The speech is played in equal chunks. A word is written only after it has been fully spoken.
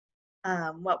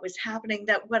what was happening,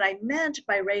 that what I meant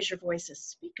by raise your voice is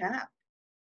speak up.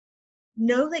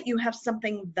 Know that you have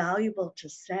something valuable to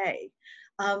say.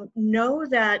 Know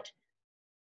that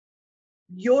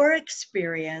your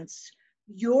experience,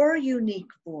 your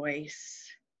unique voice,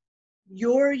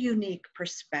 your unique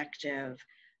perspective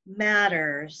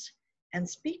matters, and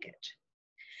speak it.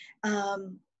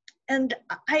 And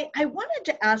I wanted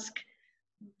to ask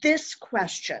this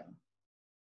question.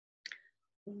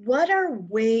 What are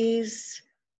ways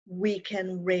we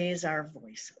can raise our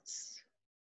voices?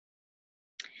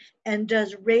 And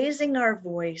does raising our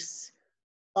voice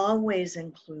always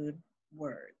include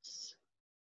words?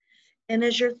 And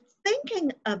as you're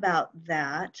thinking about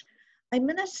that, I'm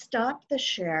going to stop the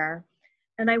share,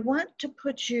 and I want to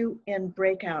put you in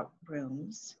breakout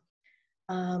rooms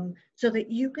so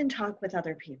that you can talk with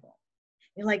other people.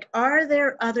 You're like, are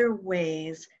there other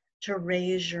ways to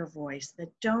raise your voice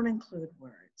that don't include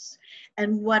words?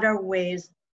 And what are ways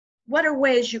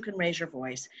you can raise your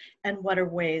voice, and what are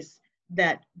ways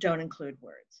that don't include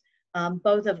words?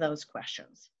 Both of those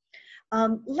questions.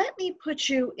 Let me put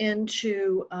you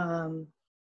into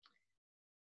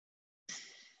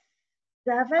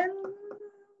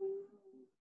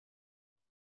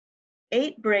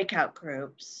 8 breakout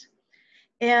groups,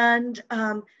 and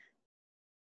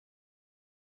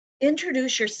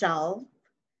introduce yourself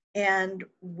and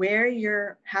where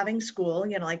you're having school,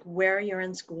 like where you're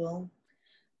in school,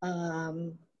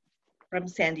 from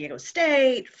San Diego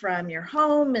State, from your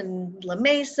home in La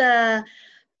Mesa,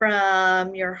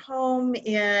 from your home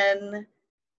in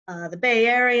the Bay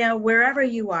Area, wherever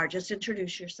you are. Just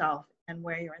introduce yourself and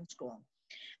where you're in school.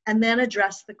 And then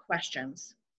address the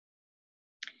questions.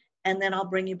 And then I'll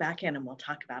bring you back in and we'll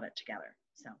talk about it together.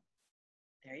 So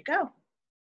there you go.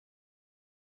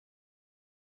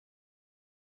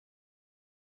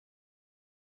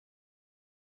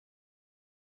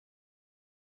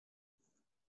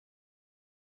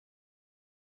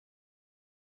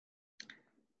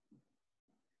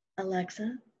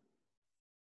 Alexa,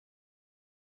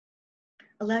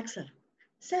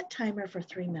 set timer for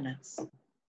 3 minutes.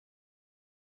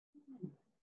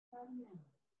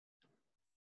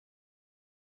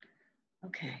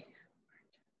 Okay.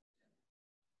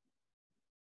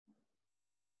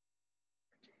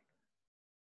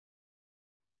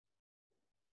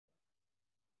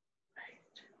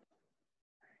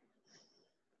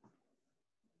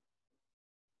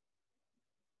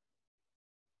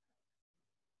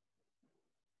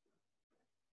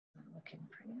 I'm looking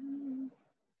for you.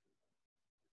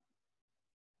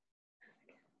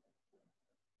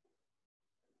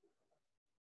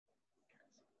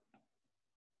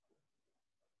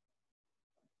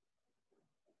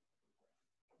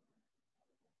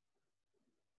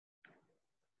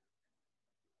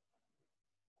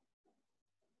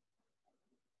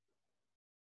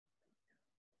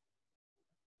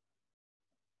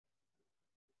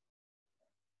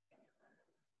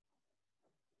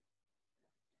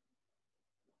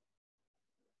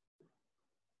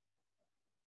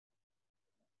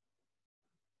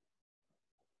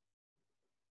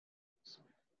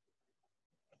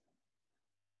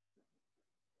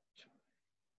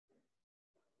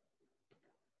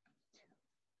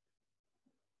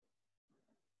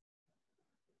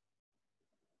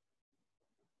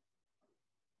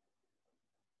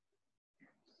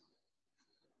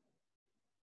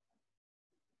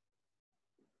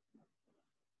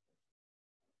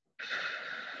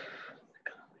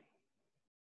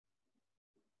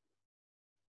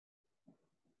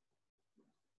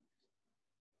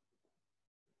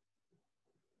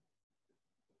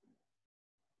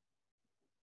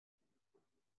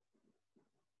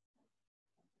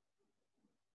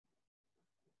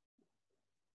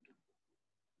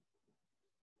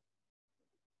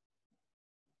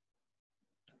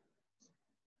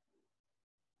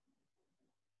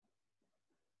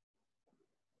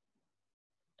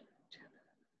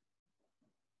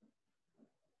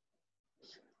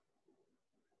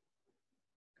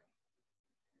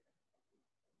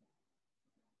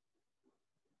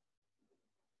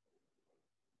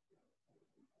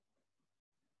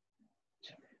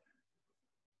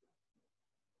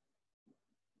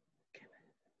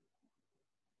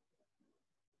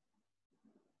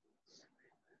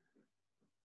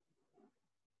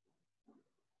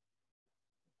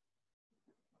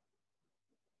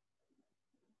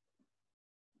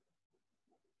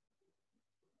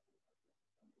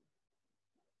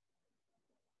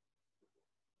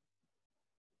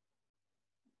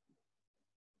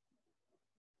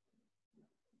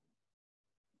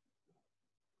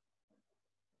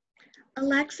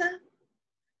 Alexa,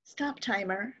 stop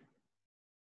timer.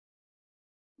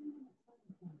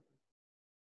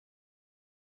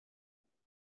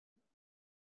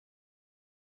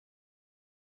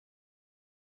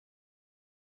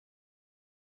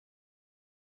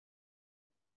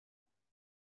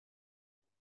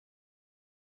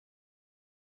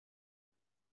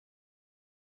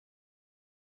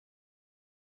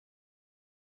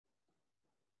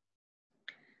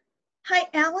 Hi,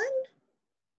 Alan.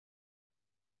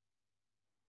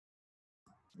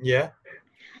 Yeah,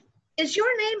 Is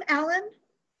your name Alan?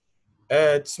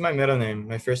 it's my middle name.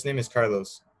 My first name is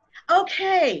Carlos.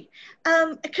 Okay,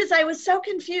 because I was so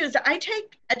confused. I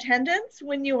take attendance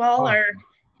when you all Oh, are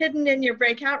hidden in your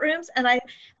breakout rooms, and I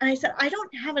said I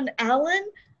don't have an Alan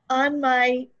on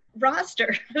my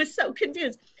roster. I was so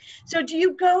confused. So do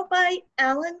you go by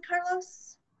Alan, Carlos?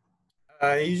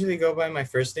 I usually go by my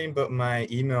first name, but my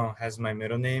email has my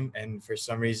middle name, and for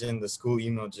some reason, the school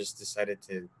email just decided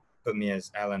to put me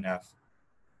as Alan F.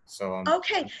 So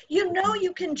Okay, you know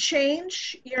you can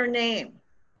change your name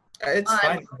it's on.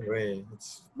 fine either way. I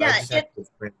Yeah, just have to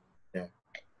explain. Yeah.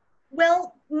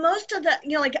 well, most of the,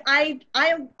 like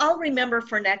I'll remember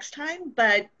for next time,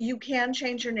 but you can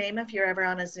change your name if you're ever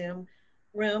on a Zoom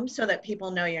room so that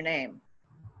people know your name.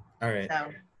 All right.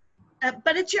 So,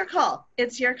 but it's your call.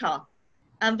 It's your call.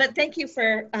 But thank you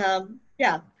for,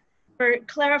 yeah, for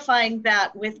clarifying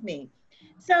that with me.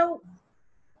 So,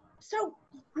 so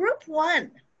group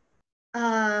one.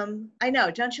 I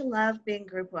know, don't you love being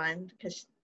group one?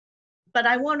 But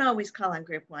I won't always call on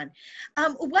group one.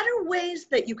 What are ways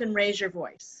that you can raise your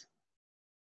voice?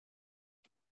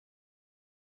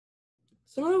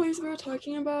 Some of the ways we were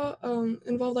talking about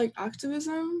involve like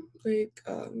activism, like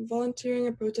volunteering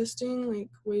and protesting, like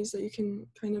ways that you can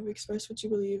kind of express what you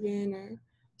believe in or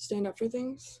stand up for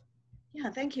things. Yeah,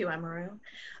 thank you, Amaru.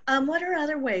 What are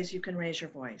other ways you can raise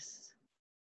your voice?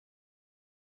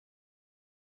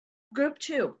 Group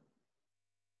two.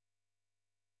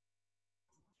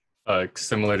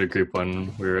 Similar to group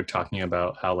one, we were talking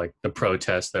about how like the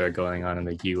protests that are going on in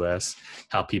the US,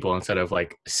 how people instead of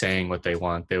like saying what they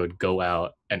want, they would go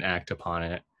out and act upon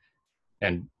it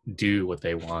and do what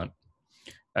they want,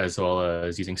 as well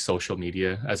as using social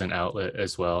media as an outlet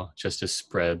as well, just to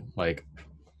spread like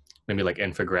maybe like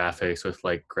infographics with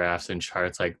like graphs and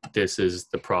charts like this is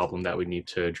the problem that we need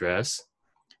to address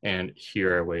and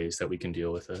here are ways that we can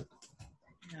deal with it.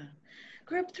 Yeah.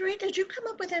 Group three, did you come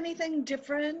up with anything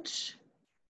different?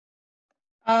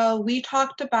 We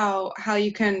talked about how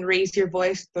you can raise your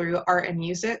voice through art and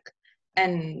music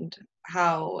and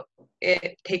how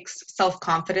it takes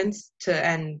self-confidence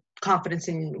and confidence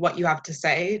in what you have to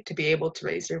say to be able to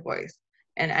raise your voice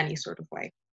in any sort of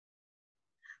way.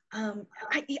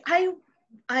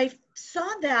 I saw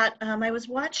that. I was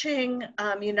watching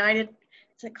United.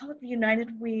 Is it called United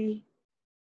We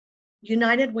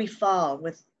Fall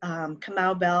with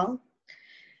Kamau Bell,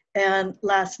 and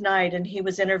last night, and he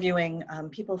was interviewing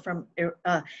people from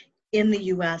in the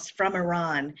U.S. from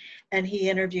Iran, and he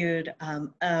interviewed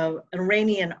an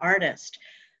Iranian artist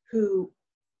who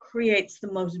creates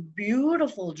the most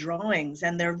beautiful drawings,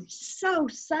 and they're so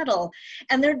subtle,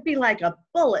 and there'd be like a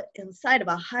bullet inside of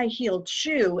a high-heeled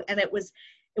shoe, and it was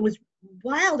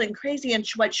wild and crazy. And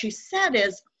what she said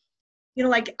is,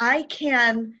 like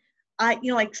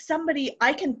like somebody,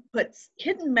 I can put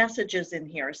hidden messages in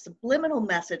here, subliminal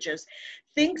messages,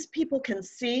 things people can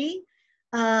see.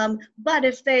 But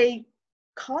if they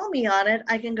call me on it,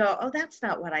 I can go, oh, that's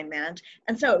not what I meant.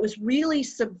 And so it was really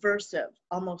subversive,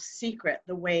 almost secret,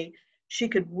 the way she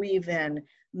could weave in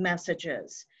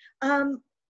messages. Can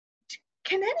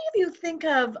any of you think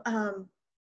of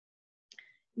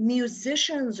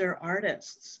musicians or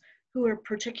artists who are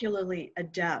particularly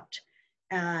adept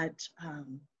at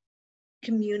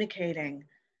communicating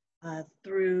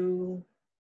through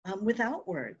without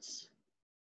words?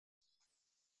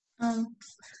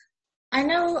 I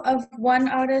know of one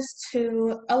artist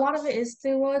who a lot of it is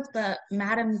through words, but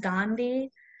Madame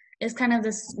Gandhi is kind of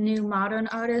this new modern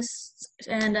artist,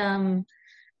 and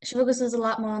she focuses a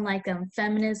lot more on like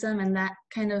feminism and that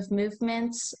kind of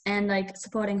movement, and like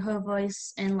supporting her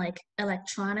voice in like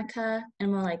electronica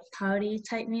and more like party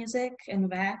type music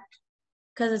and rap,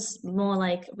 because it's more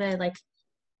like very like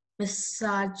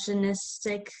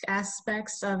misogynistic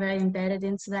aspects are very embedded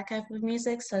into that type of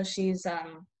music. So she's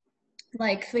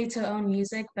like creates her own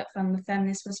music, but from the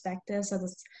feminist perspective. So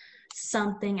there's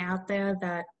something out there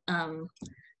that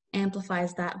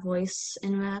amplifies that voice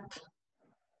in rap.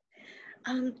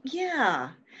 Yeah,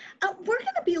 we're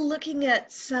going to be looking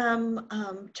at some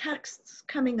texts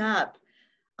coming up,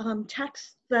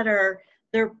 texts that are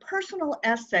their personal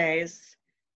essays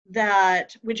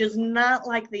which is not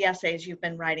like the essays you've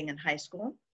been writing in high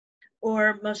school,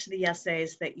 or most of the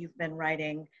essays that you've been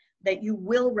writing that you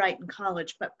will write in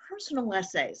college, but personal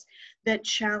essays that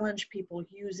challenge people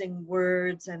using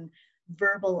words and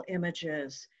verbal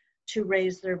images to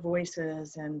raise their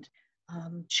voices and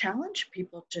challenge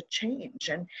people to change.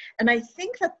 And I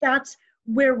think that that's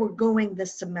where we're going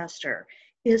this semester,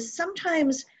 is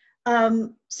sometimes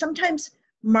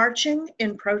marching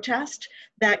in protest,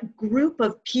 that group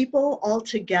of people all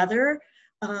together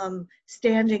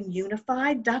standing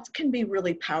unified, that can be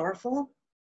really powerful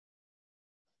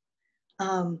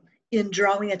in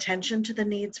drawing attention to the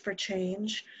needs for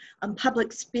change.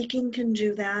 Public speaking can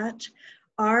do that.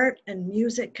 Art and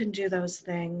music can do those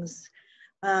things.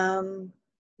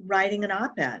 Writing an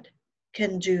op-ed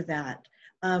can do that.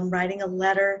 Writing a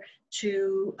letter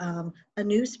to a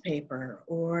newspaper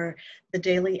or the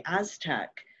Daily Aztec.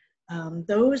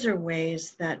 Those are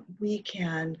ways that we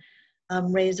can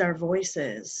raise our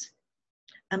voices.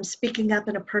 Speaking up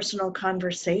in a personal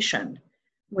conversation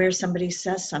where somebody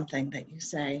says something that you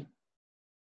say,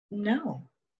 no.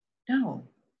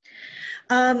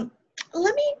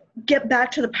 Let me get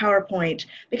back to the PowerPoint,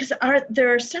 because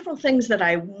there are several things that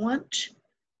I want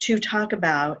to talk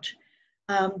about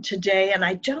today, and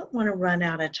I don't want to run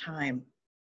out of time.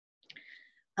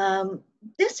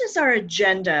 This is our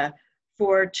agenda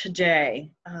for today.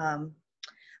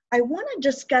 I want to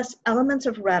discuss elements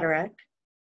of rhetoric,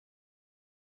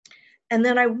 and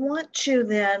then I want to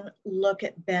then look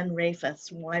at Ben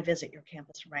Rafeth's Why Visit Your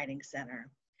Campus Writing Center,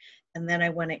 and then I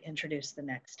want to introduce the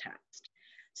next text.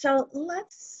 So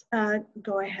let's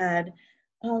go ahead.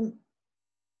 Why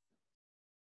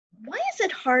is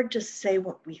it hard to say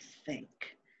what we think?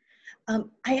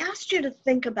 I asked you to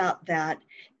think about that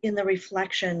in the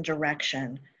reflection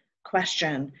direction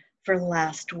question for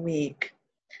last week.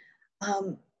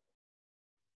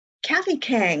 Kathy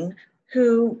Kang,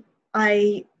 who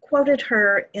I quoted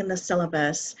her in the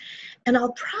syllabus, and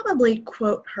I'll probably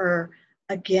quote her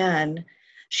again.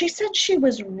 She said she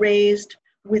was raised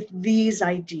with these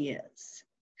ideas,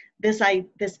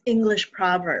 this English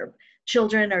proverb,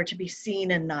 children are to be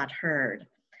seen and not heard.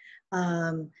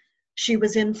 She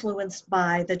was influenced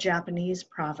by the Japanese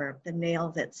proverb, the nail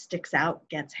that sticks out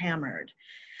gets hammered.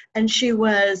 And she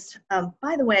was,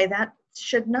 by the way, that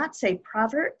should not say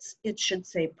proverbs, it should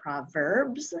say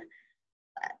proverbs.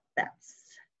 That's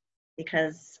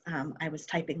because I was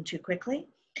typing too quickly.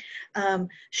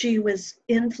 She was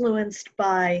influenced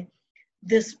by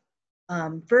this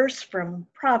verse from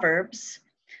Proverbs,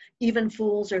 even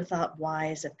fools are thought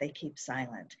wise if they keep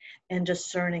silent, and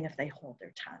discerning if they hold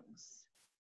their tongues.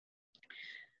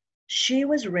 She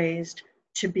was raised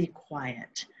to be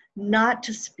quiet, not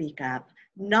to speak up,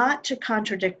 not to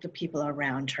contradict the people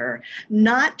around her,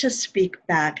 not to speak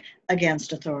back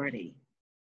against authority.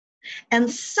 And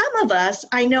some of us,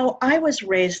 I know I was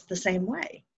raised the same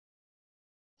way.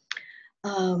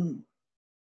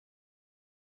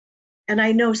 And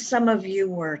I know some of you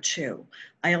were too.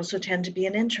 I also tend to be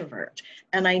an introvert,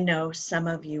 and I know some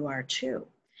of you are too.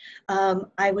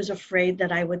 I was afraid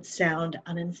that I would sound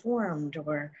uninformed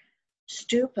or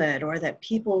stupid, or that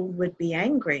people would be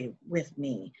angry with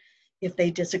me if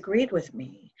they disagreed with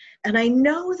me. And I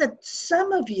know that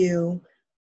some of you,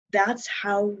 that's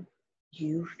how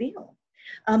you feel.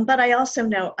 But I also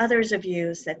know others of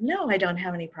you said, no, I don't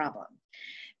have any problem.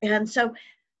 And so,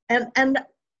 and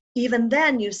even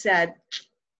then you said,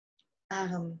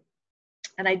 and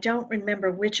I don't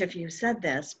remember which of you said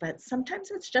this, but sometimes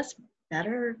it's just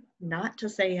better not to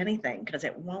say anything because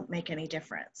it won't make any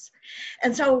difference.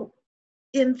 And so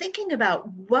in thinking about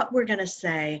what we're going to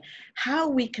say, how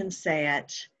we can say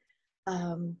it,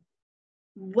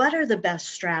 what are the best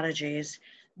strategies,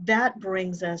 that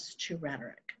brings us to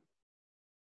rhetoric.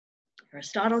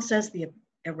 Aristotle says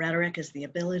rhetoric is the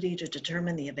ability to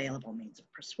determine the available means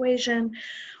of persuasion.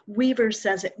 Weaver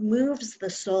says it moves the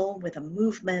soul with a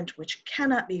movement which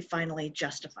cannot be finally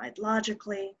justified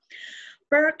logically.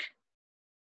 Burke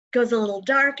goes a little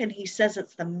dark and he says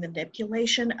it's the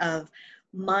manipulation of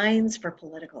minds for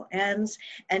political ends.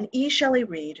 And E. Shelley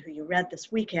Reid, who you read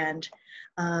this weekend,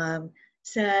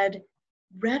 said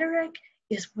rhetoric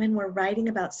is when we're writing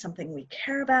about something we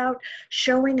care about,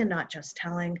 showing and not just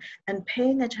telling, and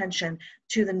paying attention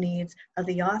to the needs of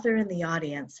the author and the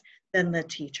audience than the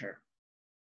teacher.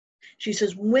 She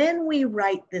says, when we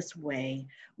write this way,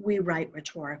 we write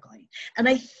rhetorically. And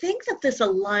I think that this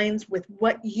aligns with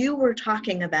what you were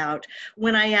talking about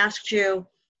when I asked you,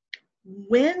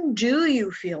 when do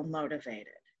you feel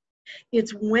motivated?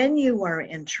 It's when you are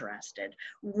interested,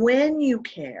 when you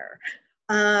care,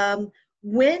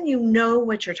 when you know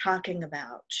what you're talking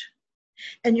about.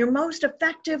 And you're most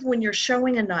effective when you're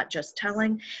showing and not just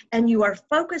telling, and you are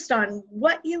focused on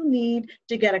what you need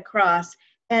to get across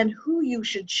and who you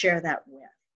should share that with.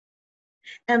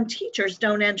 And teachers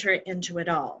don't enter into it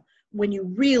all when you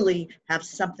really have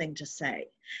something to say.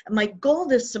 And my goal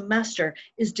this semester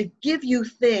is to give you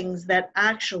things that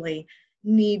actually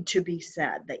need to be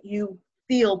said, that you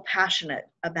feel passionate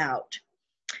about.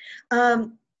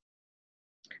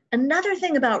 Another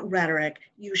thing about rhetoric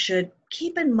you should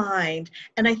keep in mind,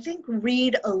 and I think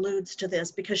Reed alludes to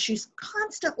this because she's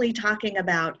constantly talking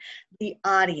about the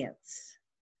audience,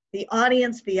 the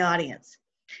audience, the audience.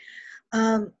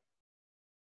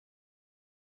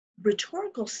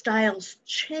 Rhetorical styles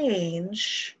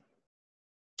change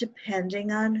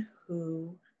depending on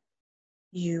who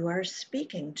you are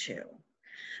speaking to.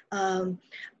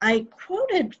 I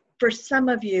quoted, for some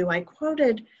of you, I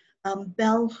quoted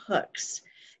Bell Hooks,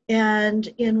 and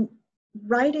in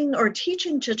writing or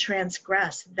teaching to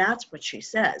transgress, that's what she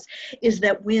says, is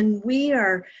that when we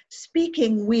are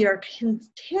speaking, we are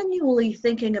continually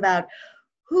thinking about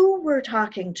who we're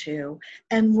talking to,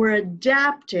 and we're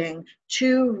adapting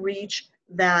to reach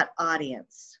that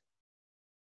audience.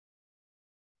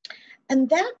 And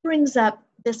that brings up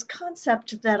this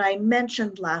concept that I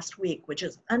mentioned last week, which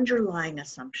is underlying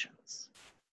assumptions.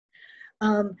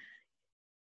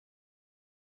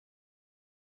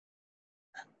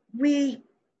 We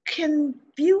can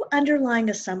view underlying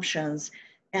assumptions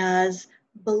as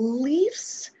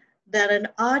beliefs that an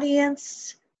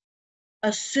audience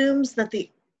assumes that the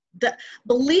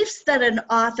beliefs that an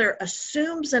author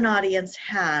assumes an audience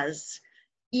has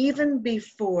even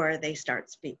before they start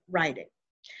writing.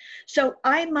 So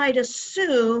I might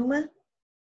assume,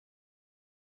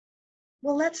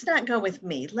 well, let's not go with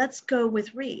me. Let's go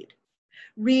with Reed.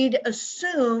 Reed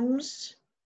assumes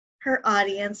her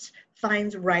audience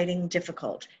finds writing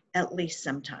difficult, at least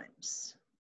sometimes.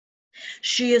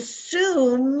 She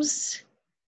assumes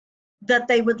that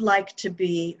they would like to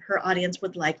be, her audience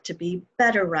would like to be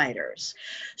better writers.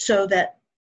 So that,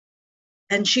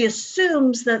 and she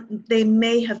assumes that they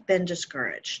may have been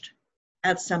discouraged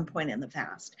at some point in the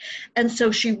past. And so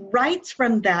she writes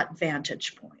from that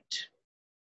vantage point.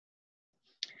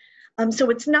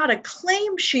 So it's not a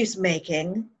claim she's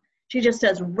making. She just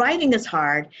says writing is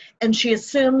hard, and she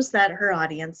assumes that her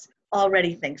audience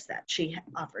already thinks that. She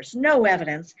offers no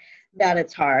evidence that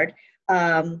it's hard.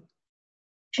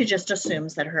 She just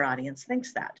assumes that her audience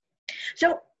thinks that.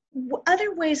 So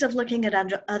other ways of looking at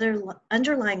other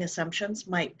underlying assumptions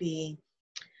might be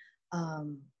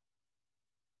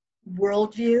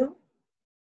worldview,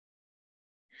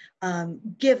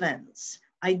 givens,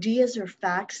 ideas or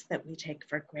facts that we take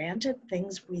for granted,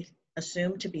 things we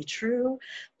assume to be true,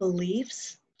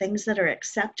 beliefs, things that are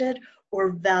accepted, or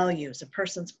values, a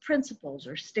person's principles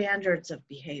or standards of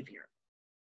behavior.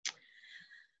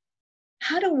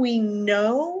 How do we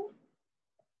know?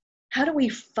 How do we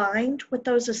find what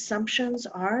those assumptions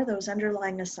are, those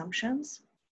underlying assumptions?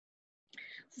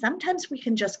 Sometimes we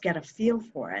can just get a feel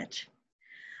for it.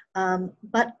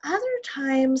 But other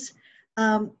times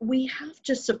we have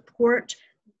to support,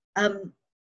 other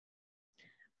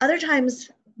times,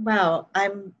 wow,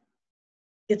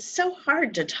 it's so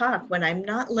hard to talk when I'm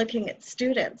not looking at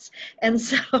students. And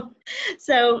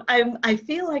so I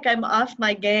feel like I'm off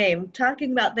my game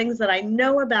talking about things that I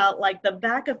know about like the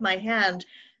back of my hand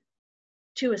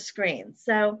to a screen.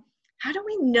 So how do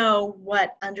we know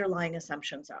what underlying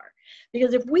assumptions are?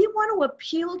 Because if we want to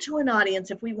appeal to an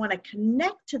audience, if we want to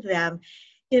connect to them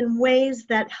in ways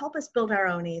that help us build our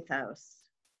own ethos,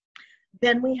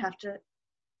 then we have to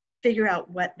figure out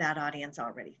what that audience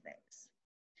already thinks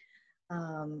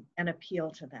and appeal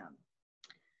to them.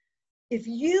 If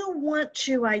you want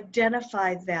to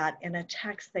identify that in a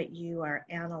text that you are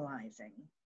analyzing,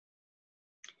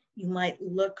 you might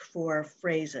look for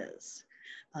phrases.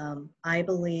 I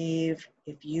believe,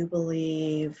 if you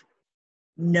believe,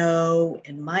 no,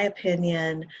 in my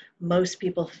opinion, most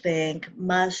people think,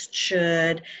 must,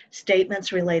 should,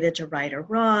 statements related to right or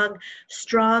wrong,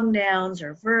 strong nouns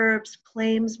or verbs,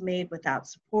 claims made without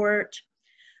support.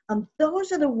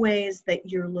 Those are the ways that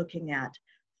you're looking at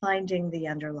finding the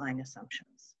underlying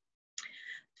assumptions.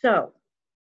 So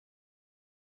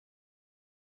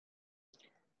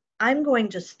I'm going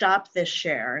to stop this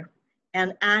share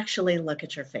and actually look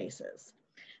at your faces,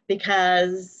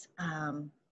 because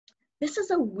this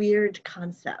is a weird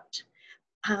concept.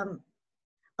 A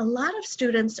lot of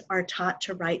students are taught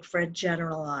to write for a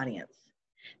general audience.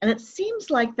 And it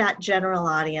seems like that general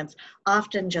audience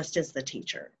often just is the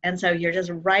teacher. And so you're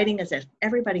just writing as if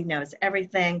everybody knows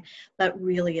everything, but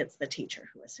really it's the teacher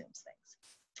who assumes things.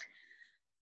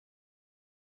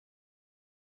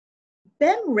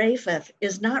 Ben Rafith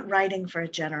is not writing for a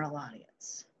general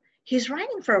audience. He's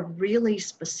writing for a really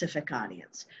specific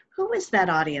audience. Who is that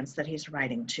audience that he's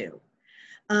writing to?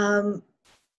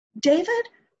 David,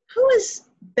 who is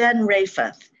Ben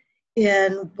Rafith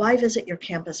in Why Visit Your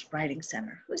Campus Writing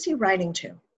Center? Who's he writing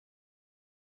to?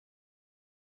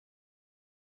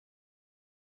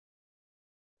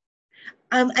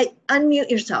 Unmute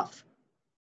yourself.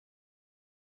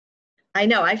 I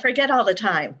know, I forget all the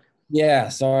time. Yeah,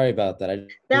 sorry about that. I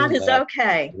That knew is that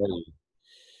okay.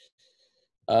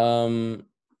 already.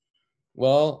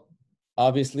 Well,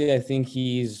 obviously, I think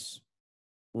he's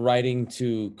writing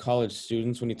to college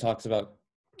students when he talks about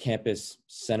campus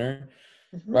center.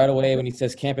 Mhm. Right away, when he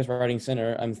says campus writing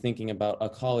center, I'm thinking about a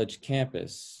college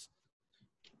campus.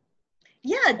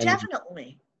 Yeah, And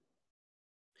definitely.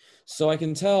 so I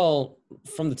can tell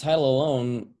from the title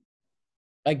alone,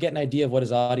 I get an idea of what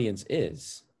his audience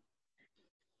is.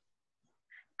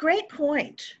 Great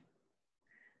point.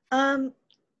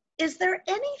 Is there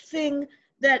anything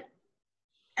that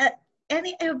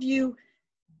any of you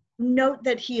note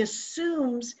that he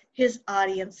assumes his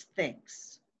audience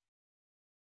thinks?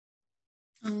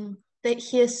 That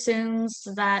he assumes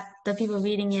that the people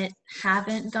reading it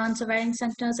haven't gone to writing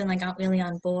centers and like aren't really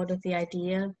on board with the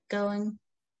idea of going.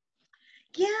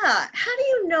 Yeah, how do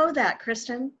you know that,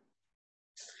 Kristen?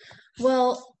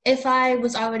 Well, if I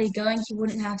was already going, he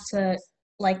wouldn't have to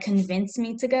like convince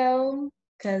me to go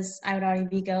because I would already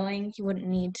be going. He wouldn't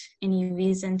need any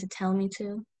reason to tell me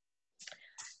to.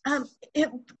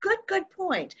 Good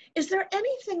point. Is there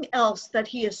anything else that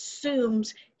he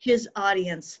assumes his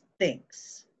audience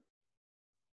thinks?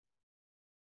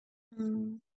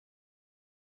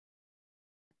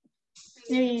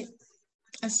 Maybe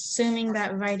assuming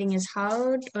that writing is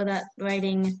hard or that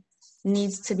writing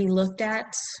needs to be looked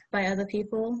at by other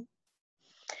people.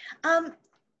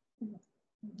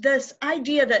 This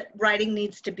idea that writing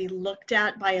needs to be looked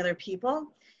at by other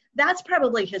people, that's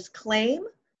probably his claim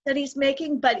that he's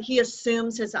making, but he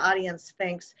assumes his audience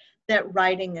thinks that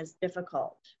writing is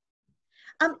difficult.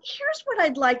 Here's what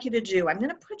I'd like you to do. I'm going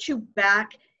to put you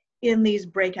back in these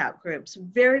breakout groups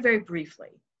very, very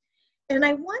briefly. And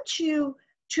I want you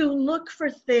to look for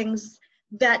things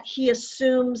that he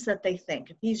assumes that they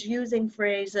think. If he's using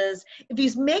phrases, if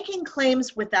he's making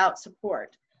claims without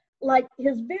support. Like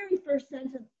his very first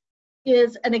sentence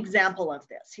is an example of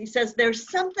this. He says, there's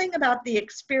something about the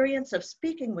experience of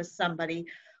speaking with somebody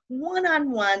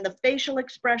one-on-one, the facial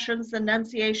expressions, the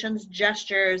enunciations,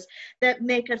 gestures that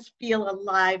make us feel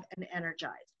alive and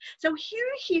energized. So here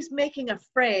he's making a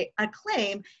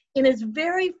claim in his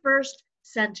very first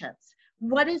sentence.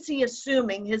 What is he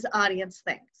assuming his audience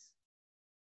thinks?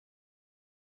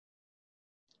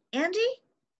 Andy?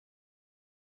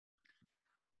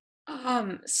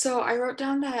 So I wrote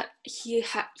down that he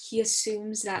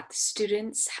assumes that the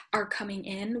students are coming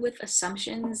in with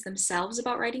assumptions themselves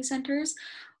about writing centers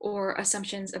or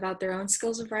assumptions about their own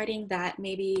skills of writing, that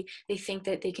maybe they think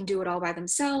that they can do it all by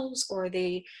themselves, or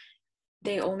they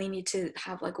only need to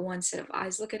have like one set of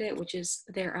eyes look at it, which is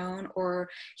their own, or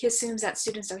he assumes that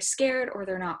students are scared or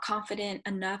they're not confident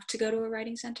enough to go to a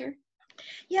writing center.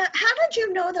 Yeah, how did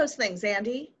you know those things,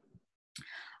 Andy?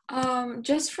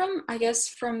 Just from, I guess,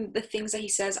 from the things that he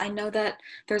says, I know that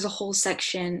there's a whole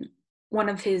section, one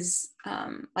of his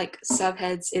like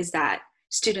subheads is that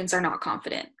students are not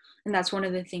confident. And that's one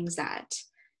of the things that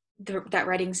that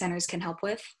writing centers can help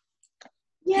with.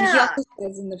 Yeah. And he also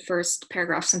says in the first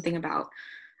paragraph something about,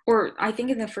 or I think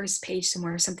in the first page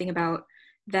somewhere, something about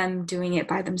them doing it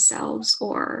by themselves,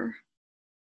 or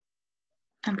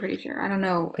I'm pretty sure. I don't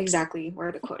know exactly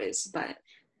where the quote is, but.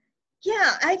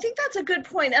 Yeah, I think that's a good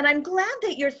point. And I'm glad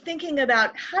that you're thinking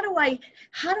about how do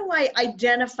I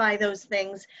identify those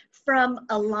things from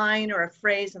a line or a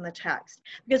phrase in the text?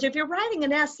 Because if you're writing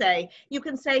an essay, you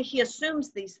can say he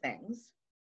assumes these things.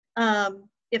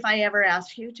 If I ever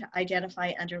ask you to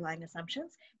identify underlying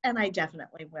assumptions, and I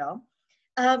definitely will.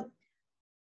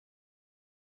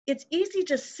 It's easy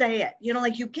to say it, you know,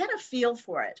 like you get a feel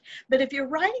for it. But if you're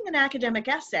writing an academic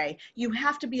essay, you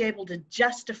have to be able to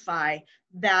justify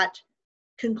that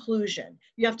conclusion.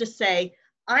 You have to say,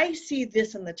 I see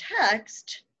this in the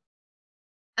text,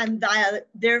 and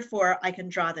therefore I can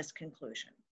draw this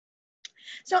conclusion.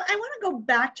 So I want to go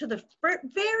back to the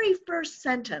very first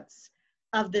sentence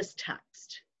of this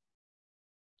text,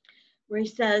 where he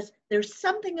says, there's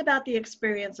something about the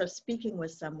experience of speaking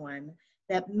with someone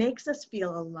that makes us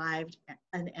feel alive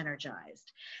and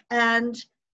energized. And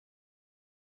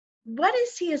what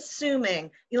is he assuming?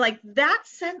 You know, like that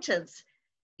sentence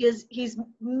is he's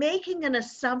making an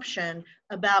assumption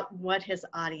about what his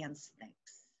audience thinks.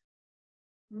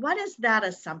 What is that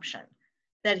assumption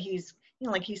that he's, you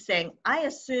know, like he's saying, I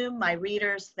assume my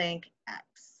readers think X.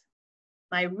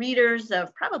 My readers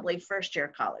of probably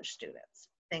first-year college students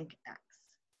think X.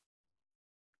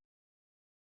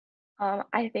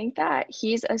 I think that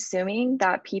he's assuming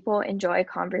that people enjoy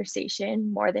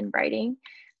conversation more than writing,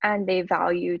 and they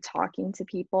value talking to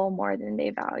people more than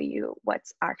they value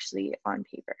what's actually on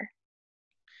paper.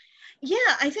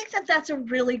 Yeah, I think that that's a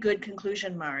really good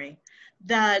conclusion, Mari,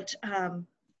 that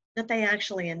that they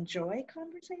actually enjoy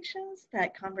conversations,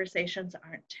 that conversations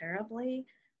aren't terribly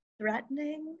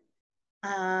threatening,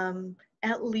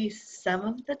 at least some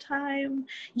of the time.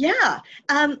 Yeah,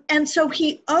 and so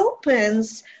he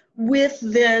opens with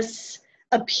this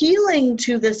appealing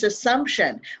to this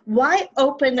assumption. Why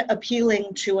open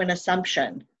appealing to an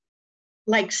assumption?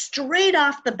 Like straight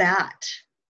off the bat.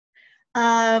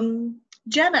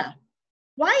 Jenna,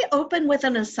 why open with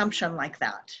an assumption like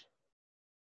that?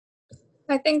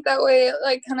 I think that way it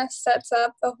like kind of sets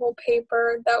up the whole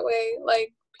paper. That way,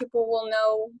 like, people will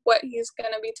know what he's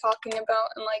going to be talking about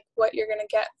and like what you're going to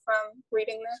get from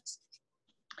reading this.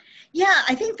 Yeah,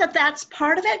 I think that that's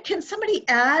part of it. Can somebody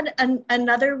add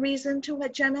another reason to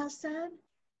what Jenna said?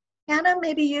 Hannah,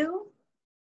 maybe you?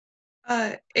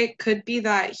 It could be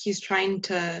that he's trying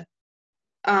to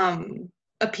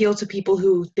appeal to people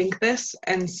who think this,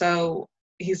 and so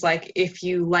he's like, if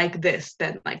you like this,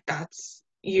 then like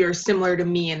you're similar to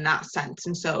me in that sense,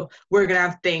 and so we're gonna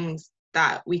have things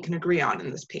that we can agree on in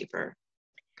this paper,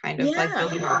 kind of like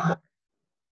building on.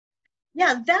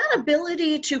 Yeah, that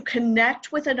ability to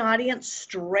connect with an audience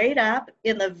straight up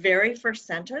in the very first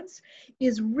sentence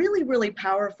is really, really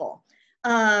powerful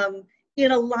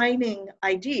in aligning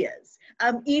ideas.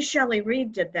 E. Shelley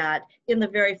Reid did that in the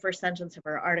very first sentence of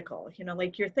her article. You know,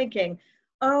 like you're thinking,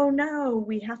 oh no,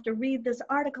 we have to read this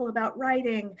article about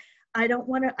writing. I don't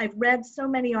want to, I've read so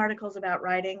many articles about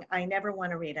writing. I never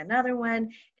want to read another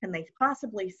one. Can they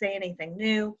possibly say anything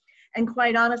new? And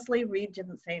quite honestly, Reid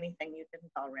didn't say anything you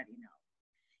didn't already know.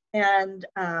 And,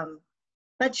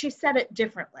 but she said it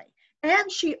differently.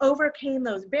 And she overcame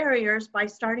those barriers by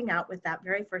starting out with that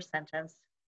very first sentence,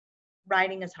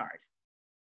 writing is hard.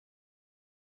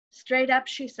 Straight up,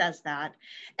 she says that.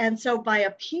 And so by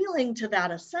appealing to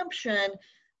that assumption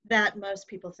that most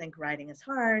people think writing is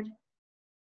hard,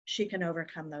 she can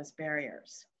overcome those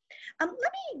barriers. Let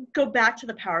me go back to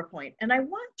the PowerPoint, and I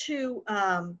want to,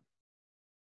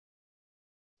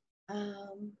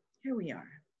 here we are.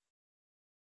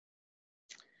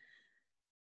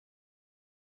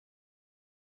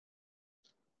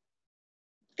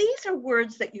 These are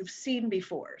words that you've seen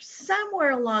before,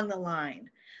 somewhere along the line.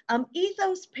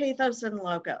 Ethos, pathos, and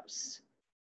logos.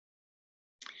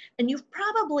 And you've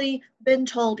probably been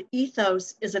told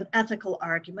ethos is an ethical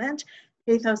argument.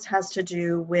 Pathos has to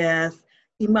do with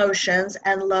emotions,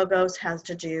 and logos has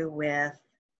to do with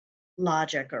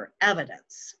logic or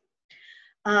evidence.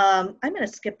 I'm going to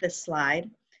skip this slide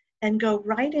and go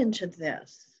right into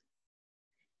this.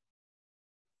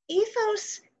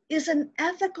 Ethos is an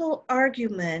ethical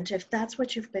argument, if that's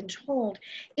what you've been told,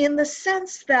 in the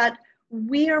sense that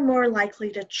we are more likely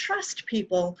to trust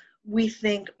people we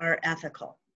think are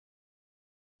ethical.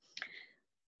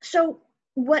 So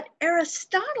what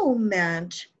Aristotle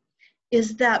meant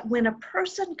is that when a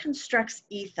person constructs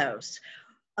ethos,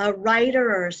 a writer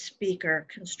or a speaker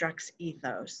constructs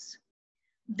ethos,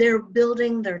 they're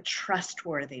building their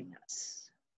trustworthiness.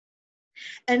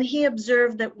 And he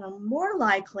observed that we're more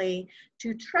likely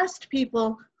to trust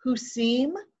people who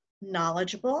seem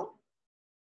knowledgeable,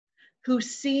 who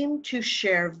seem to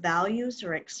share values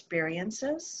or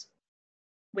experiences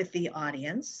with the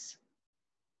audience,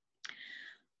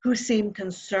 who seem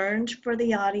concerned for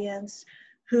the audience,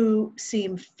 who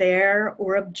seem fair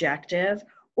or objective,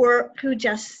 or who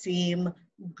just seem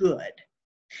good.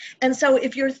 And so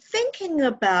if you're thinking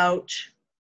about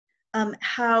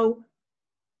how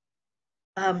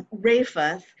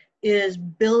Rafath is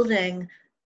building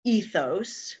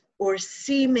ethos or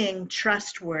seeming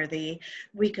trustworthy,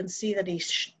 we can see that he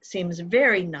seems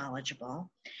very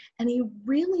knowledgeable, and he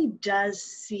really does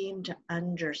seem to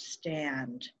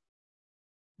understand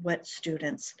what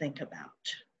students think about.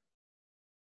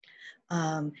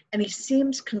 And he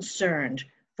seems concerned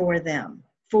for them,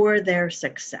 for their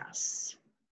success.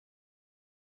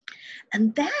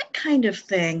 And that kind of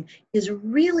thing is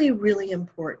really, really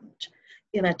important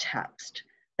in a text,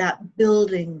 that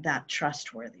building that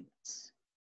trustworthiness.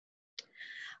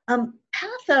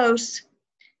 Pathos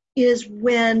is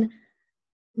when,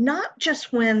 not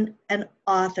just when an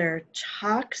author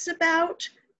talks about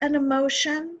an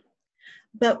emotion,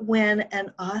 but when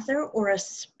an author or a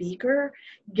speaker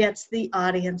gets the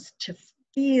audience to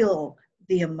feel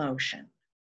the emotion.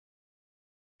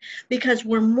 Because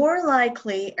we're more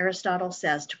likely, Aristotle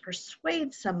says, to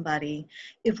persuade somebody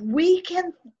if we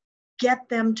can get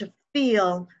them to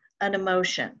feel an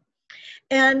emotion.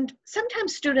 And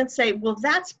sometimes students say, well,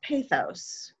 that's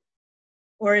pathos.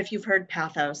 Or if you've heard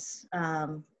pathos,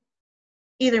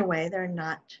 either way,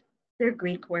 they're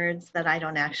Greek words that I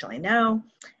don't actually know,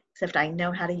 except I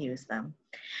know how to use them.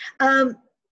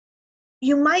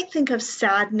 You might think of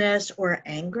sadness or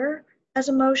anger as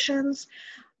emotions,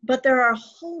 but there are a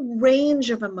whole range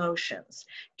of emotions.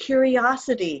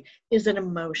 Curiosity is an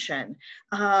emotion.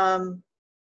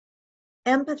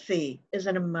 Empathy is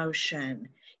an emotion.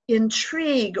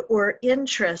 Intrigue or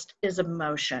interest is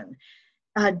emotion.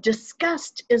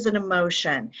 Disgust is an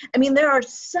emotion. I mean, there are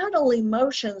subtle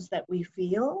emotions that we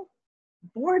feel.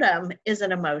 Boredom is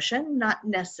an emotion, not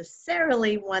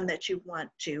necessarily one that you want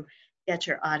to get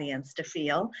your audience to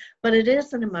feel, but it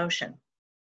is an emotion.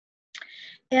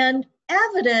 And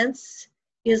evidence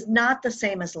is not the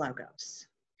same as logos,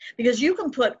 because you can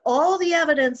put all the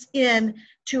evidence in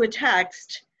to a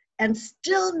text and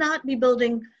still not be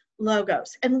building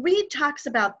logos. And Reid talks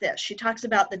about this. She talks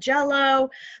about the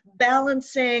Jello,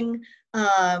 balancing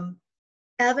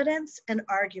evidence and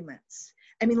arguments.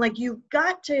 I mean, like, you've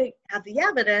got to have the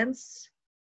evidence,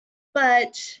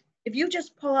 but if you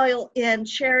just pile in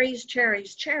cherries,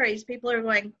 cherries, cherries, people are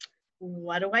going,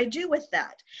 what do I do with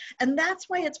that? And that's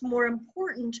why it's more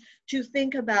important to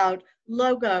think about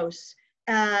logos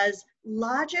as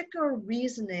logic or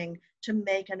reasoning to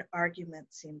make an argument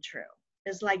seem true.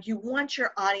 It's like you want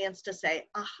your audience to say,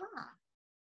 aha.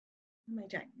 What am I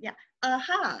doing? Yeah,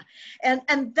 aha.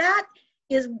 And that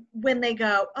is when they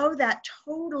go, oh, that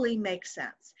totally makes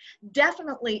sense.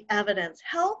 Definitely evidence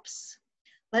helps,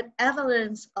 but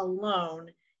evidence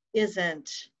alone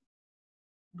isn't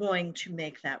going to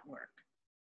make that work.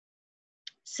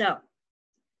 So,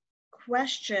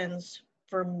 questions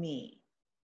for me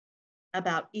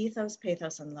about ethos,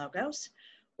 pathos, and logos,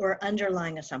 or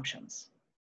underlying assumptions?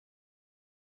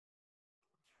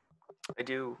 I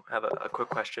do have a quick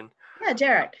question. Yeah,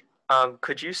 Derek.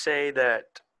 Could you say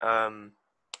that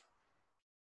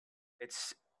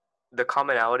it's the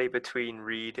commonality between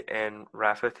Reid and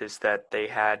Rafith is that they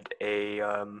had a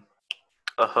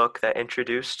hook that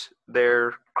introduced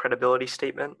their credibility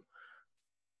statement?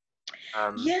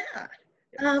 Yeah,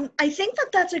 I think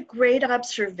that that's a great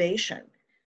observation.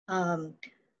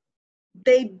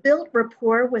 They built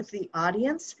rapport with the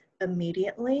audience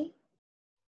immediately,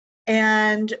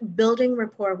 and building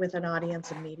rapport with an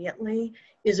audience immediately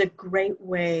is a great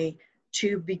way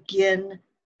to begin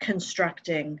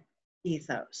constructing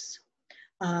ethos.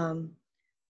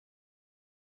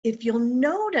 If you'll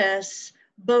notice,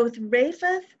 both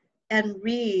Rafith and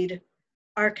Reid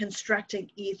are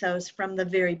constructing ethos from the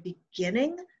very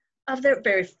beginning of their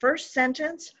very first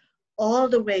sentence all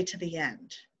the way to the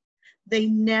end. They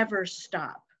never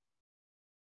stop.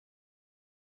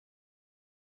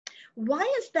 Why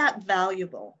is that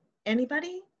valuable?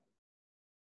 Anybody?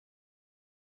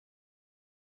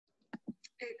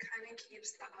 It kind of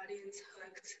keeps the audience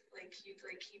hooked. Like, you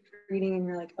keep reading and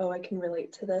you're like, oh, I can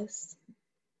relate to this.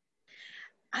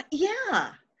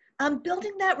 Yeah.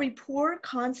 Building that rapport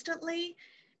constantly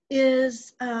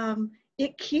is,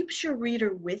 it keeps your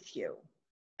reader with you.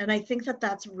 And I think that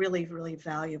that's really, really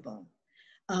valuable.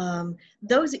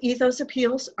 Those ethos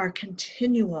appeals are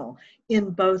continual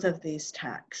in both of these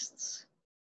texts.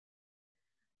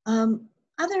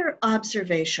 Other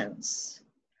observations?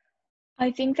 I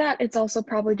think that it's also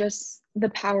probably just the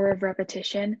power of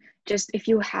repetition. Just if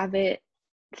you have it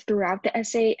throughout the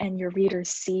essay and your reader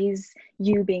sees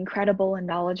you being credible and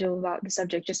knowledgeable about the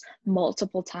subject just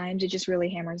multiple times, it just really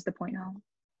hammers the point home.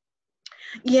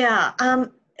 Yeah,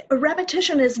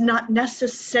 repetition is not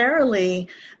necessarily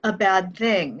a bad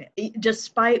thing,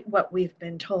 despite what we've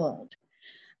been told.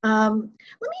 Let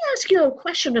me ask you a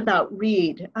question about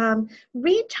Reid.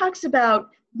 Reid talks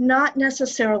about not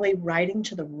necessarily writing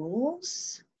to the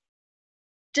rules.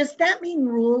 Does that mean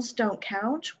rules don't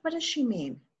count? What does she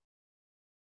mean?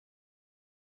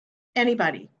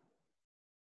 Anybody?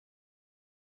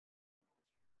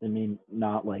 I mean,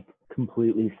 not like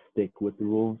completely stick with the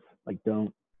rules. Like,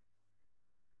 don't,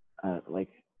 like,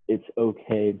 it's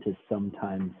okay to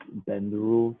sometimes bend the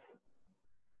rules.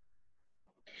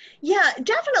 Yeah,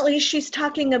 definitely she's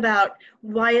talking about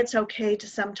why it's okay to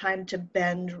sometimes to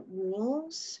bend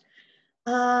rules.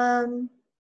 What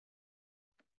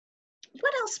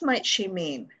else might she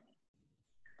mean?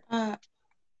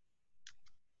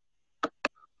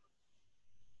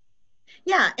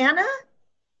 Yeah, Anna?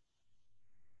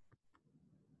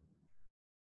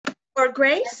 Or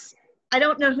Grace? I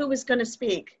don't know who was going to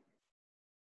speak.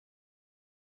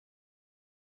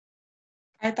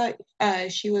 I thought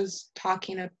she was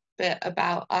talking a bit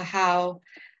about how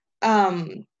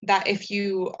that if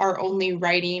you are only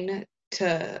writing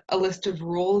to a list of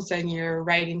rules, then your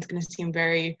writing's going to seem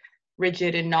very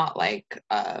rigid and not like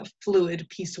a fluid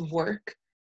piece of work.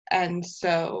 And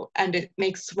it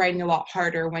makes writing a lot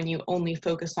harder when you only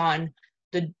focus on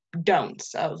the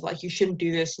don'ts of like, you shouldn't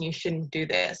do this and you shouldn't do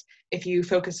this. If you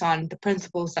focus on the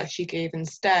principles that she gave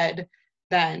instead,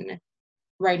 then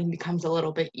writing becomes a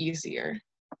little bit easier.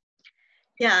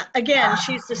 Yeah, again,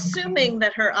 she's assuming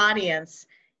that her audience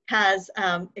has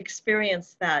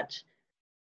experienced that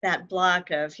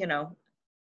block of, you know,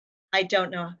 I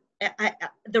don't know,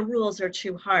 the rules are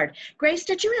too hard. Grace,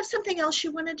 did you have something else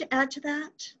you wanted to add to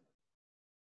that?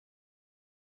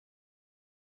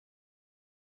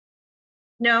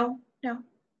 No, no.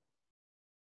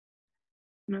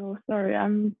 No, sorry,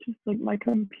 I'm just like my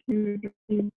computer.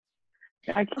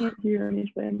 I can't hear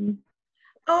anything.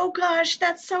 Oh gosh,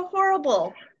 that's so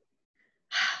horrible.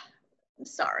 I'm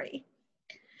sorry.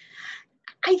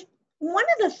 One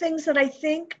of the things that I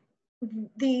think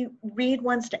the Read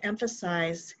wants to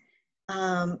emphasize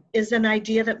is an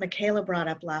idea that Michaela brought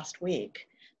up last week,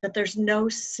 that there's no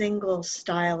single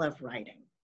style of writing.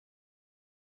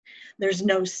 There's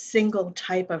no single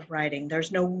type of writing.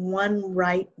 There's no one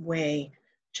right way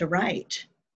to write.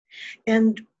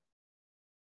 And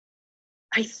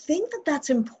I think that that's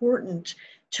important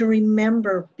to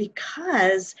remember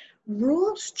because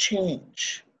rules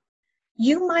change.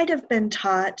 You might have been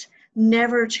taught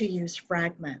never to use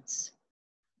fragments,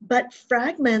 but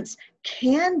fragments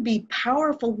can be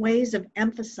powerful ways of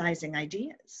emphasizing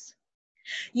ideas.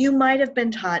 You might have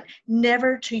been taught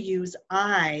never to use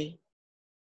I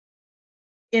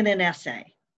in an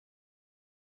essay.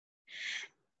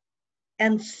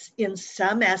 And in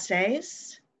some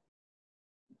essays,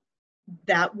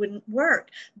 that wouldn't work.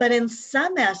 But in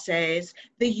some essays,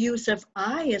 the use of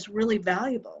I is really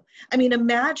valuable. I mean,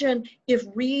 imagine if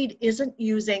Read isn't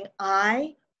using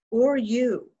I or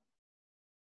you,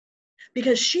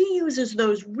 because she uses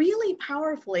those really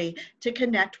powerfully to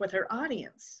connect with her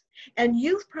audience. And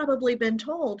you've probably been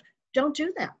told, don't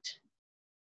do that.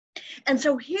 And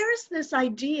so here's this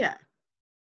idea,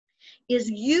 is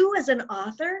you as an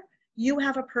author, you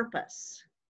have a purpose.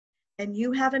 And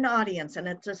you have an audience, and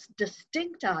it's a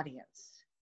distinct audience.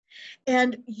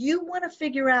 And you want to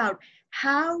figure out,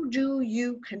 how do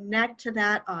you connect to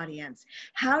that audience?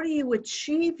 How do you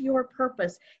achieve your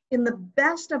purpose in the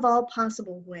best of all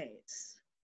possible ways?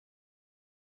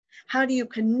 How do you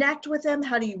connect with them?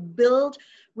 How do you build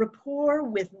rapport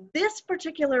with this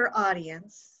particular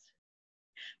audience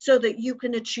so that you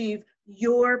can achieve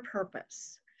your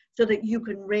purpose, so that you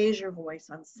can raise your voice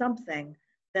on something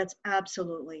that's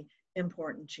absolutely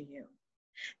important to you?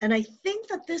 And I think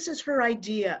that this is her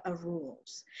idea of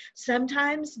rules.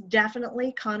 Sometimes,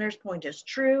 definitely, Connor's point is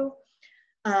true.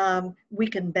 We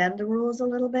can bend the rules a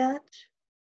little bit.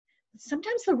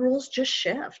 Sometimes the rules just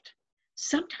shift.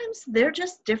 Sometimes they're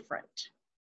just different.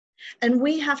 And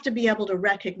we have to be able to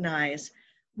recognize,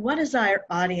 what does our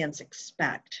audience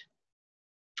expect?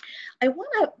 I want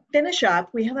to finish up.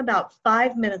 We have about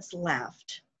 5 minutes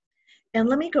left. And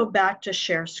let me go back to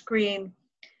share screen.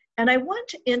 And I want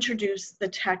to introduce the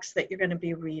text that you're going to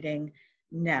be reading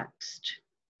next.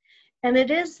 And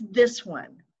it is this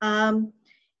one.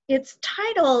 It's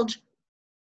titled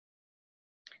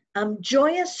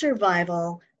Joyous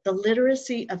Survival, the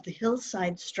Literacy of the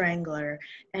Hillside Strangler,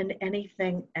 and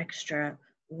Anything Extra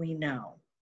We Know.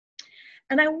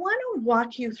 And I want to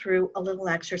walk you through a little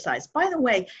exercise. By the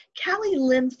way, Callie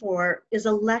Linfor is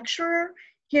a lecturer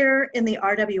here in the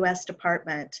RWS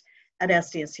department at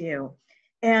SDSU.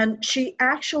 And she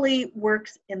actually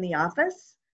works in the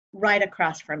office right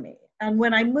across from me. And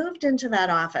when I moved into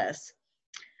that office,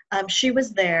 she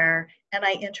was there, and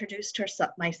I introduced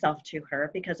myself to her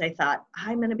because I thought,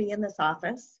 I'm going to be in this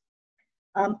office.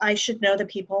 I should know the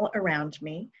people around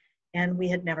me, and we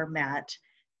had never met.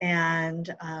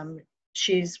 And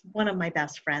she's one of my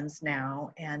best friends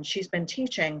now, and she's been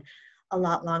teaching a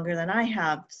lot longer than I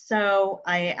have. So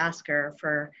I ask her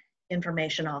for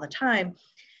information all the time.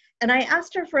 And I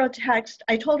asked her for a text.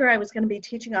 I told her I was going to be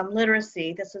teaching on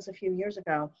literacy. This was a few years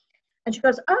ago. And she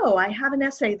goes, oh, I have an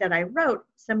essay that I wrote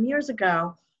some years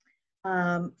ago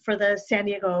for the San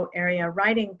Diego area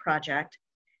writing project.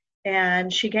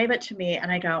 And she gave it to me,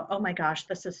 and I go, oh my gosh,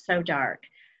 this is so dark.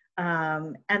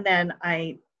 And then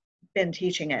I've been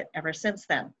teaching it ever since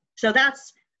then. So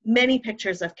that's many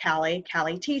pictures of Callie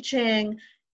teaching,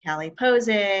 Callie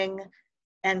posing,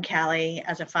 and Callie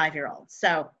as a 5-year-old.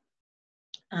 So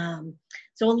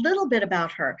a little bit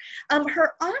about her.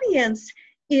 Her audience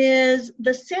is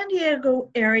the San Diego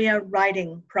Area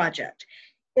Writing Project.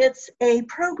 It's a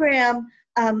program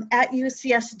at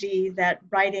UCSD that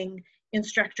writing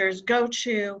instructors go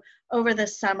to over the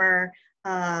summer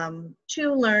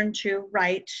to learn to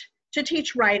write, to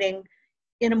teach writing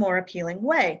in a more appealing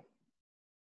way.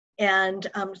 And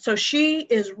so she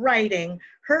is writing.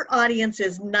 Her audience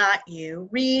is not you.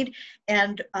 Reed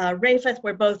and Rapheth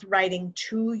were both writing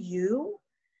to you.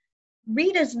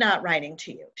 Reed is not writing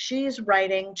to you. She's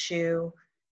writing to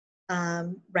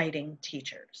writing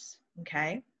teachers,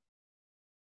 okay?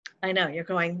 I know, you're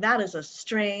going, that is a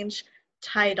strange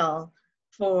title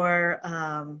for,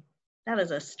 that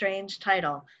is a strange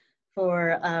title for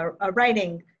a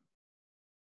writing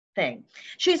thing.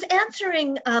 She's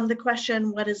answering the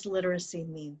question, what does literacy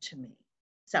mean to me?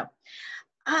 So,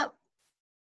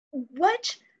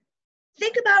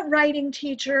 think about writing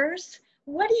teachers.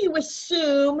 What do you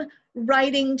assume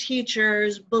writing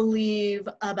teachers believe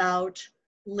about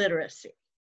literacy?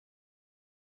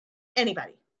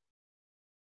 Anybody?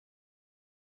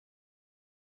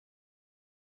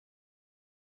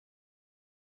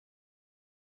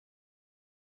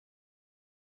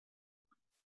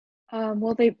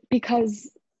 Well,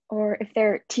 or if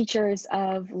they're teachers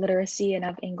of literacy and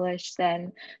of English,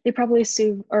 then they probably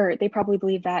assume, or they probably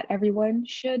believe that everyone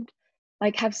should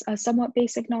like have a somewhat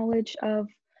basic knowledge of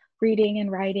reading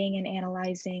and writing and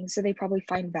analyzing. So they probably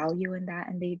find value in that,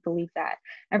 and they believe that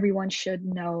everyone should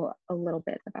know a little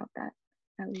bit about that,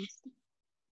 at least.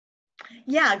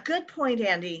 Yeah, good point,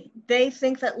 Andy. They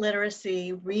think that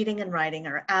literacy, reading and writing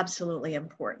are absolutely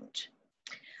important.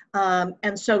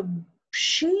 And so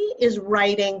she is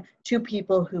writing to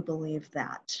people who believe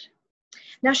that.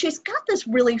 Now she's got this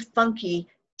really funky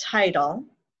title,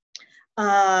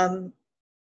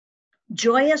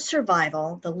 Joyous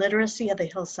Survival, the Literacy of the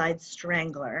Hillside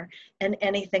Strangler, and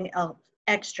Anything Else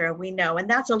Extra We Know. And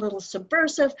that's a little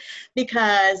subversive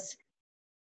because,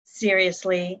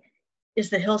 seriously, is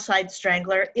the Hillside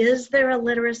Strangler, is there a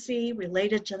literacy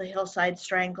related to the Hillside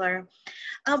Strangler?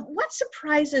 What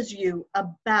surprises you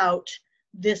about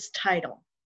this title?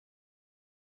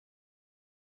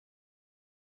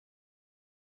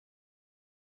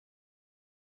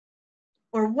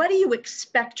 Or what do you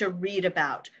expect to read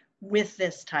about with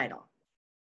this title?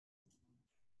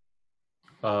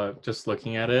 Just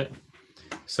looking at it.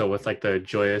 So with like the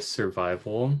joyous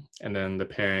survival and then the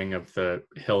pairing of the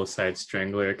Hillside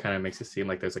Strangler, kind of makes it seem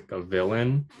like there's like a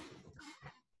villain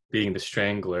being the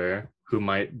strangler who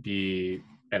might be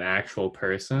an actual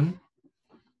person.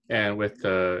 And with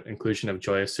the inclusion of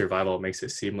joyous survival, it makes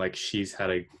it seem like she's had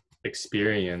a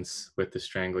experience with the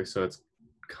strangler. So it's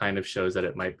kind of shows that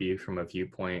it might be from a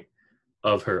viewpoint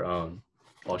of her own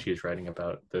while she's writing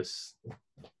about this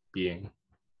being.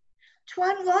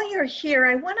 Tuan, while you're here,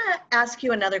 I want to ask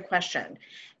you another question.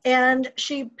 And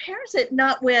she pairs it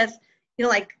not with, you know,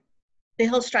 like the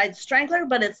Hillside Strangler,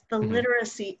 but it's the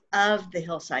literacy of the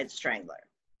Hillside Strangler.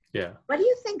 Yeah. What do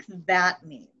you think that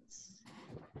means?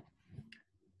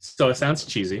 So it sounds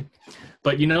cheesy,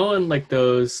 but you know, in like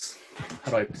those, how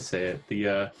do I say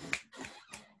it?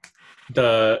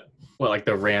 Like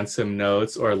the ransom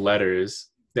notes or letters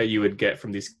that you would get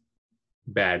from these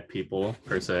bad people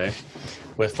per se,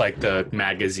 with like the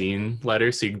magazine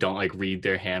letters, so you don't like read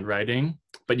their handwriting,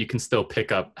 but you can still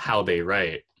pick up how they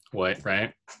write.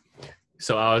 Right?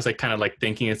 So I was like kind of like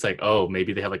thinking it's like, oh,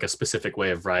 maybe they have like a specific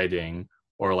way of writing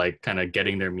or like kind of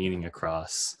getting their meaning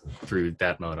across through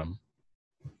that modem.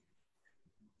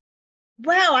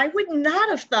 Wow, I would not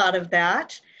have thought of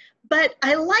that, but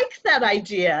I like that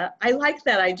idea.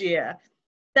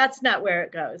 That's not where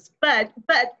it goes, but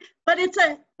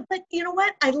you know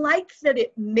what? I like that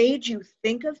it made you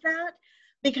think of that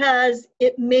because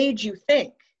it made you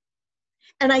think.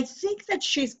 And I think that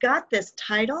she's got this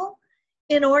title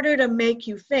in order to make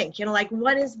you think, you know, like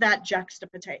what is that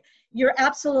juxtaposition? You're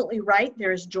absolutely right.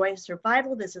 There's joyous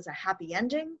survival. This is a happy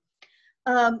ending.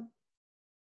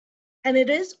 And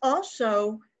it is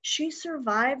also, she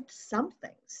survived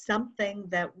something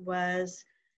that was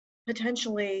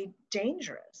potentially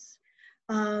dangerous.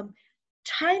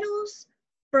 Titles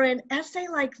for an essay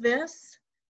like this,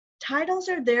 titles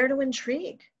are there to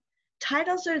intrigue.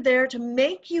 Titles are there to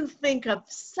make you think of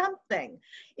something.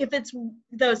 If it's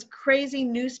those crazy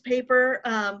newspaper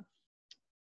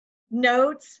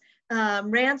notes,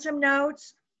 ransom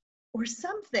notes, or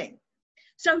something.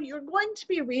 So you're going to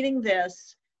be reading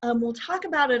this. We'll talk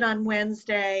about it on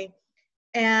Wednesday.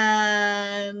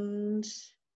 And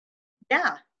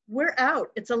yeah, we're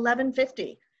out. It's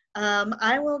 11:50.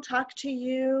 I will talk to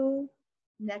you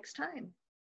next time.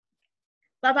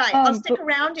 Bye-bye. I'll stick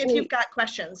around if you've got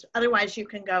questions. Otherwise, you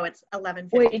can go. It's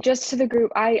 11:50. Wait, just to the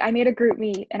group. I made a group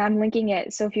meet, and I'm linking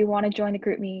it. So if you want to join the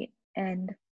group meet,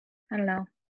 and I don't know.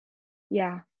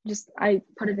 Yeah, I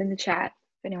put it in the chat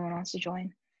if anyone wants to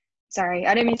join. Sorry,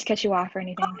 I didn't mean to cut you off or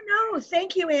anything. Oh, no.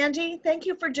 Thank you, Angie. Thank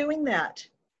you for doing that.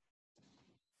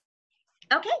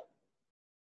 Okay.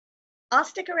 I'll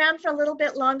stick around for a little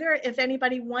bit longer if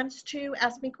anybody wants to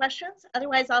ask me questions.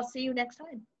 Otherwise, I'll see you next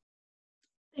time.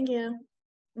 Thank you.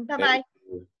 Bye-bye.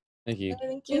 Thank you.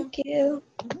 Thank you. Thank you.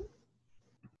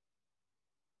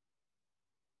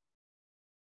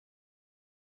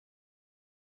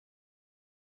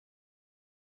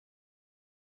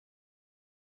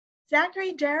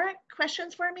 Zachary, Derek,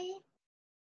 questions for me?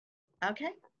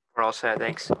 Okay. We're all set.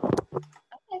 Thanks.